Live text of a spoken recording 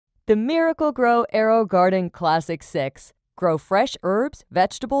The Miracle-Gro AeroGarden Classic 6. Grow fresh herbs,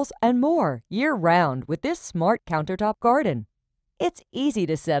 vegetables, and more year-round with this smart countertop garden. It's easy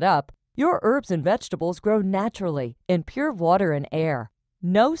to set up. Your herbs and vegetables grow naturally in pure water and air.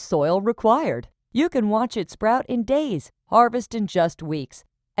 No soil required. You can watch it sprout in days, harvest in just weeks,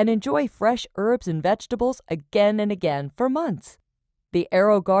 and enjoy fresh herbs and vegetables again and again for months. The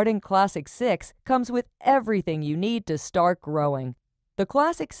AeroGarden Classic 6 comes with everything you need to start growing. The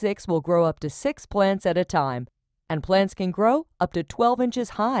Classic 6 will grow up to 6 plants at a time, and plants can grow up to 12 inches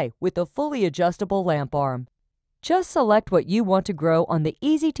high with a fully adjustable lamp arm. Just select what you want to grow on the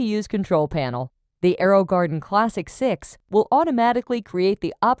easy-to-use control panel. The AeroGarden Classic 6 will automatically create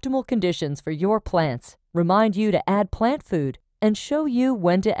the optimal conditions for your plants, remind you to add plant food, and show you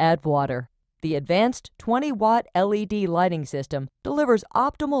when to add water. The advanced 20-watt LED lighting system delivers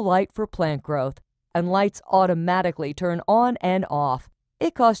optimal light for plant growth, and lights automatically turn on and off.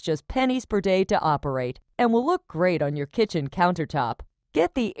 It costs just pennies per day to operate and will look great on your kitchen countertop.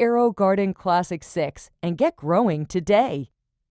 Get the AeroGarden Classic 6 and get growing today.